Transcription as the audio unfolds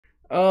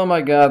Oh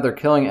my god, they're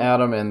killing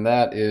Adam, and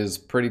that is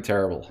pretty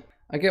terrible.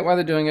 I get why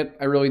they're doing it,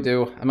 I really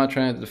do. I'm not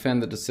trying to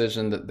defend the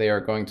decision that they are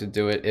going to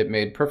do it. It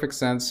made perfect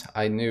sense.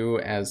 I knew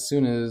as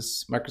soon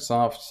as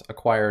Microsoft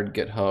acquired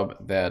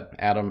GitHub that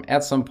Adam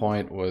at some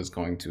point was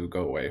going to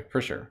go away, for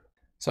sure.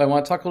 So I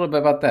want to talk a little bit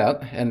about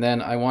that, and then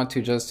I want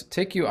to just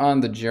take you on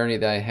the journey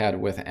that I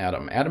had with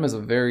Adam. Adam is a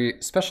very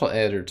special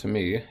editor to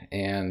me,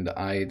 and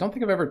I don't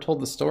think I've ever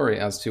told the story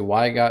as to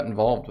why I got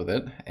involved with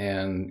it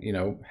and,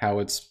 how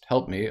it's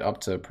helped me up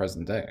to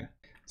present day.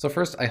 So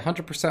first, I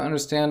 100%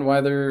 understand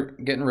why they're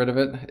getting rid of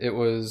it. It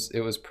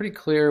was pretty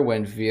clear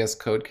when VS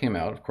Code came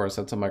out, of course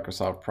that's a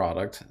Microsoft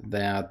product,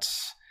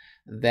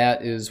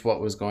 that is what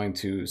was going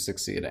to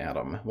succeed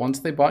Atom. Once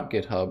they bought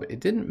GitHub, it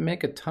didn't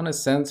make a ton of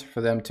sense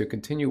for them to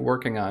continue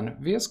working on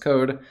VS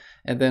Code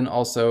and then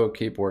also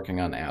keep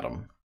working on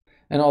Atom.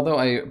 And although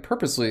I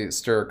purposely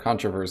stir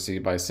controversy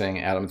by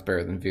saying Atom's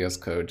better than VS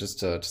Code just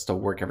to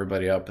work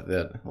everybody up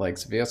that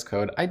likes VS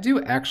Code, I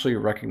do actually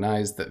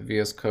recognize that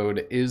VS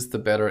Code is the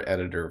better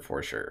editor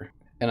for sure.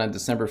 And on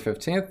December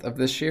 15th of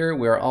this year,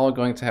 we are all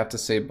going to have to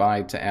say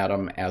bye to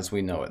Atom as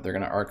we know it. They're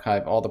going to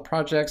archive all the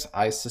projects.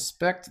 I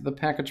suspect the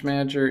package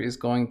manager is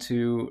going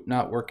to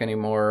not work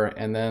anymore,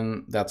 and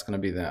then that's going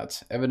to be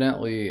that.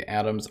 Evidently,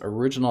 Atom's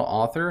original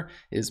author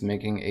is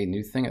making a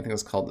new thing. I think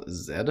it's called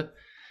Zed,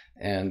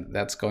 and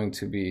that's going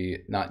to be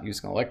not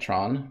using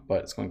Electron,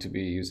 but it's going to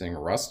be using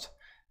Rust.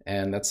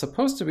 And that's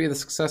supposed to be the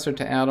successor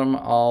to Atom.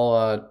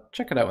 I'll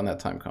check it out when that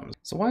time comes.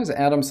 So why is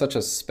Atom such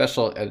a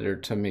special editor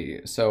to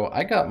me? So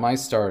I got my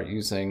start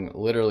using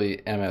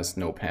literally MS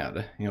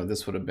Notepad.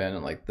 This would have been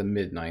in like the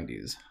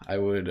mid-90s. I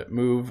would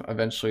move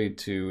eventually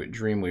to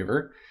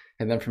Dreamweaver,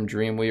 and then from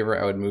Dreamweaver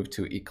I would move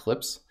to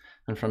Eclipse.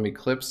 And from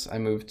Eclipse I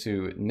moved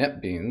to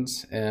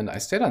NetBeans, and I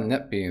stayed on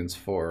NetBeans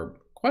for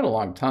quite a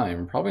long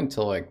time, probably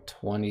until like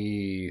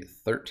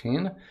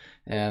 2013.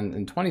 And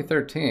in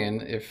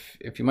 2013,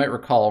 if you might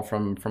recall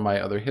from my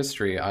other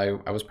history, I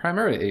was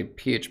primarily a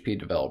PHP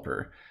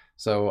developer.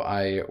 So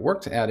I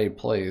worked at a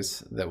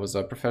place that was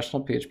a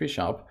professional PHP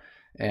shop,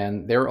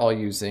 and they were all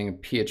using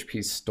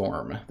PHP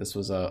Storm. This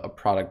was a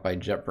product by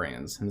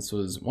JetBrains, and this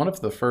was one of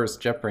the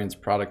first JetBrains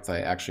products I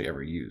actually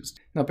ever used.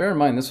 Now bear in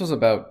mind, this was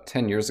about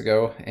 10 years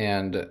ago,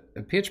 and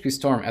PHP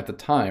Storm at the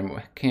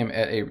time came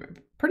at a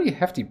pretty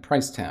hefty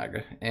price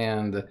tag,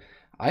 and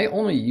I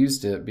only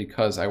used it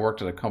because I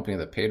worked at a company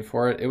that paid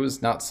for it. It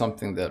was not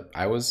something that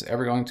I was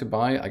ever going to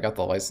buy. I got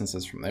the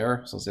licenses from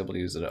there, so I was able to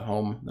use it at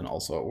home and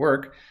also at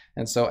work.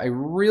 And so I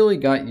really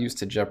got used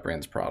to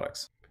JetBrains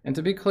products. And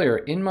to be clear,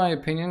 in my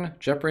opinion,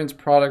 JetBrains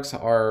products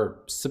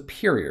are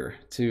superior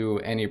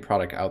to any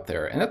product out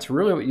there. And that's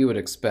really what you would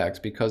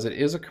expect because it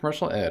is a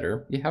commercial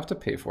editor. You have to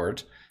pay for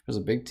it. There's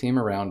a big team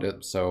around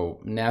it,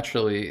 so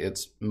naturally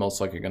it's most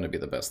likely going to be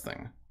the best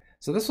thing.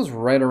 So this was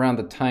right around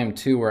the time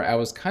too where I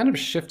was kind of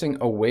shifting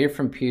away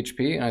from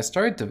PHP and I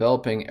started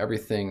developing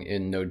everything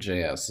in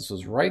Node.js. This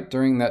was right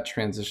during that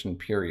transition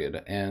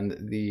period, and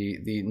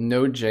the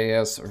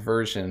Node.js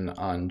version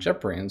on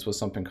JetBrains was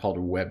something called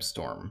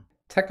WebStorm.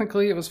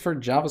 Technically it was for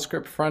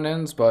JavaScript front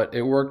ends, but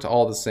it worked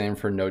all the same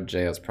for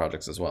Node.js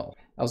projects as well.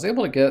 I was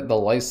able to get the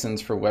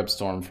license for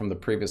WebStorm from the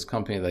previous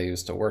company that I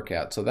used to work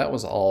at, so that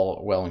was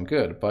all well and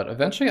good. But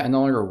eventually I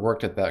no longer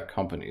worked at that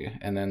company,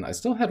 and then I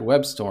still had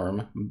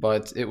WebStorm,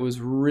 but it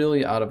was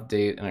really out of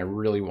date and I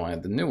really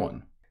wanted the new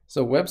one.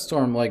 So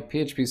WebStorm, like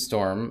PHP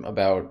Storm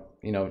about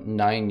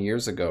 9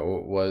 years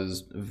ago,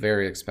 was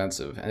very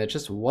expensive, and it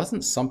just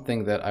wasn't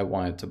something that I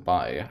wanted to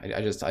buy.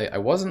 I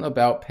wasn't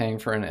about paying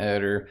for an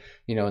editor,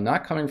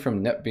 not coming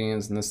from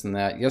NetBeans and this and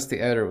that. Yes, the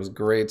editor was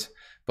great,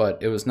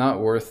 but it was not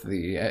worth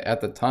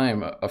at the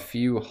time, a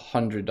few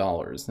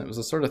 $100s. And it was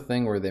the sort of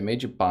thing where they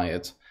made you buy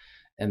it,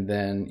 and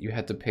then you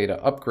had to pay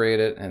to upgrade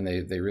it, and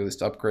they released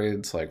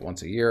upgrades like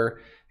once a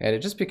year. And it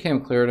just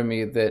became clear to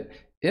me that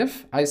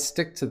if I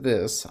stick to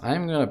this,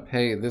 I'm going to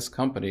pay this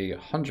company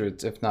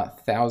hundreds, if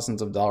not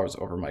thousands of dollars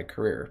over my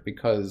career,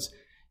 because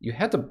you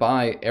had to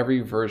buy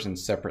every version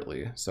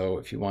separately. So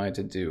if you wanted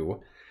to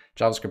do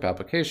JavaScript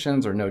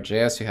applications or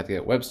Node.js, you had to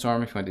get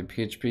WebStorm. If you wanted to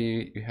do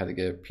PHP, you had to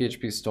get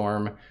PHP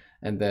Storm.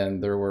 And then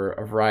there were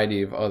a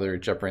variety of other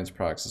JetBrains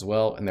products as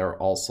well, and they were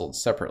all sold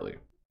separately.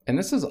 And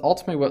this is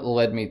ultimately what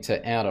led me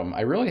to Atom.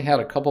 I really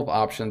had a couple of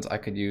options. I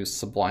could use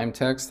Sublime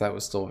Text, that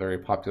was still very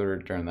popular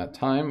during that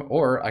time,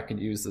 or I could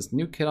use this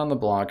new kid on the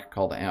block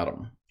called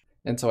Atom.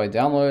 And so I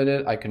downloaded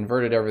it, I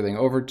converted everything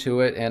over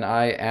to it, and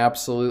I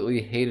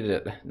absolutely hated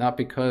it. Not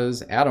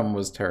because Atom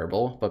was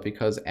terrible, but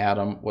because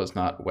Atom was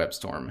not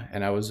WebStorm.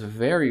 And I was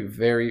very,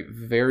 very,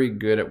 very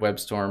good at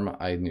WebStorm.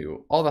 I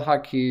knew all the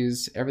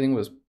hotkeys, everything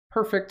was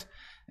perfect,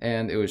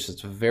 and it was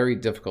just very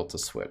difficult to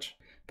switch.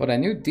 But I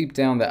knew deep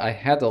down that I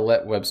had to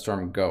let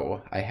WebStorm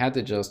go. I had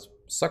to just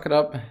suck it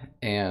up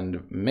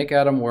and make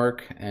Atom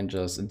work and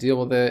just deal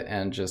with it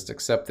and just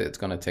accept that it's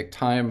going to take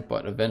time,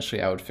 but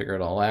eventually I would figure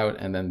it all out,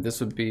 and then this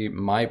would be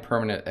my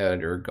permanent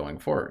editor going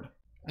forward.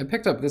 I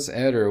picked up this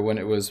editor when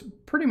it was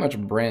pretty much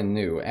brand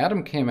new.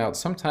 Atom came out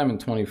sometime in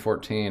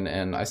 2014,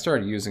 and I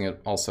started using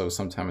it also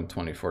sometime in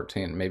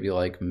 2014, maybe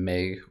like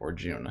May or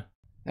June.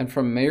 And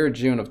from May or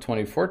June of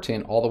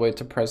 2014 all the way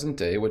to present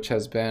day, which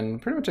has been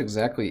pretty much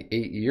exactly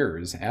 8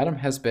 years, Atom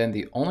has been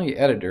the only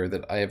editor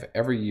that I have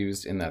ever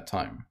used in that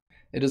time.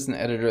 It is an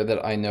editor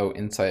that I know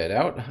inside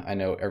out. I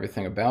know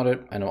everything about it.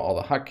 I know all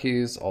the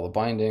hotkeys, all the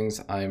bindings.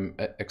 I'm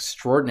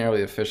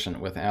extraordinarily efficient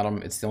with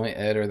Atom. It's the only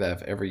editor that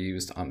I've ever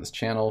used on this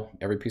channel.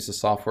 Every piece of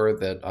software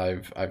that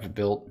I've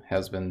built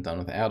has been done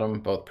with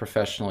Atom, both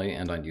professionally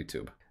and on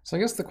YouTube. So I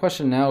guess the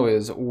question now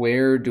is,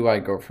 where do I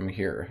go from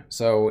here?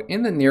 So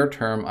in the near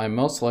term, I'm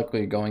most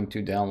likely going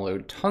to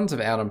download tons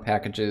of Atom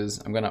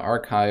packages. I'm going to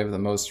archive the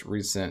most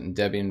recent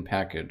Debian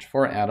package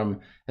for Atom,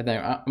 and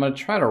then I'm going to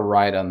try to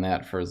ride on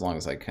that for as long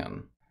as I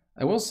can.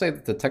 I will say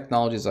that the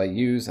technologies I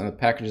use and the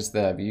packages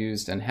that I've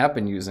used and have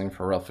been using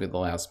for roughly the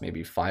last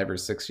maybe 5 or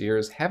 6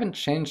 years haven't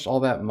changed all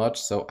that much,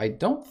 so I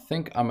don't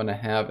think I'm going to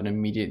have an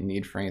immediate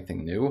need for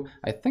anything new.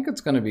 I think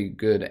it's going to be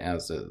good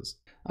as is.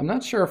 I'm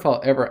not sure if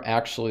I'll ever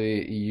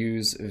actually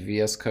use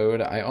VS Code.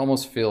 I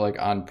almost feel like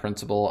on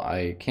principle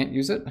I can't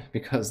use it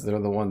because they're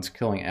the ones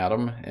killing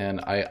Atom,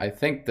 and I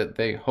think that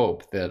they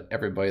hope that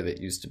everybody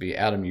that used to be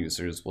Atom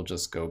users will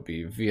just go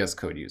be VS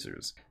Code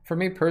users. For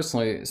me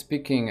personally,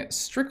 speaking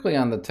strictly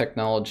on the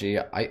technology,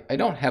 I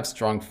don't have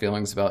strong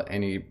feelings about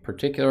any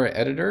particular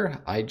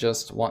editor. I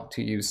just want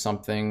to use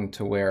something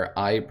to where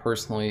I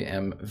personally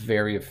am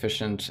very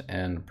efficient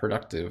and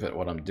productive at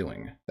what I'm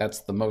doing.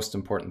 That's the most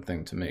important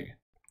thing to me.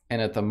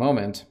 And at the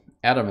moment,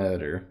 Atom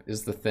Editor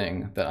is the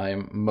thing that I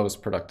am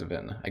most productive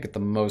in. I get the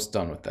most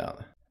done with that.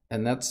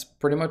 And that's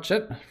pretty much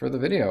it for the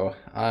video.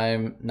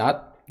 I'm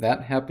not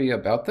that happy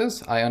about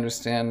this. I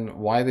understand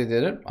why they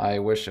did it. I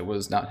wish it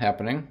was not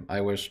happening. I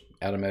wish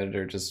Atom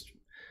Editor just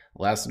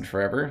lasted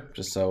forever,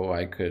 just so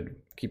I could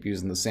keep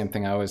using the same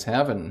thing I always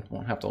have and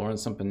won't have to learn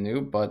something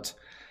new. But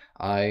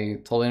I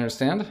totally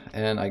understand,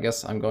 and I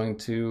guess I'm going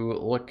to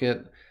look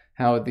at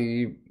how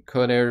the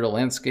code editor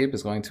landscape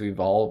is going to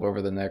evolve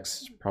over the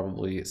next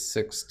probably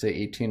 6 to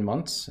 18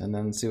 months, and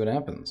then see what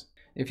happens.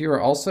 If you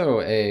are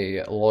also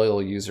a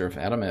loyal user of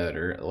Atom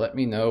Editor, let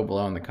me know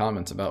below in the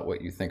comments about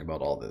what you think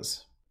about all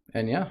this.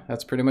 And yeah,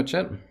 that's pretty much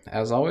it.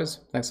 As always,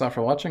 thanks a lot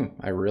for watching.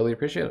 I really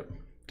appreciate it.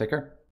 Take care.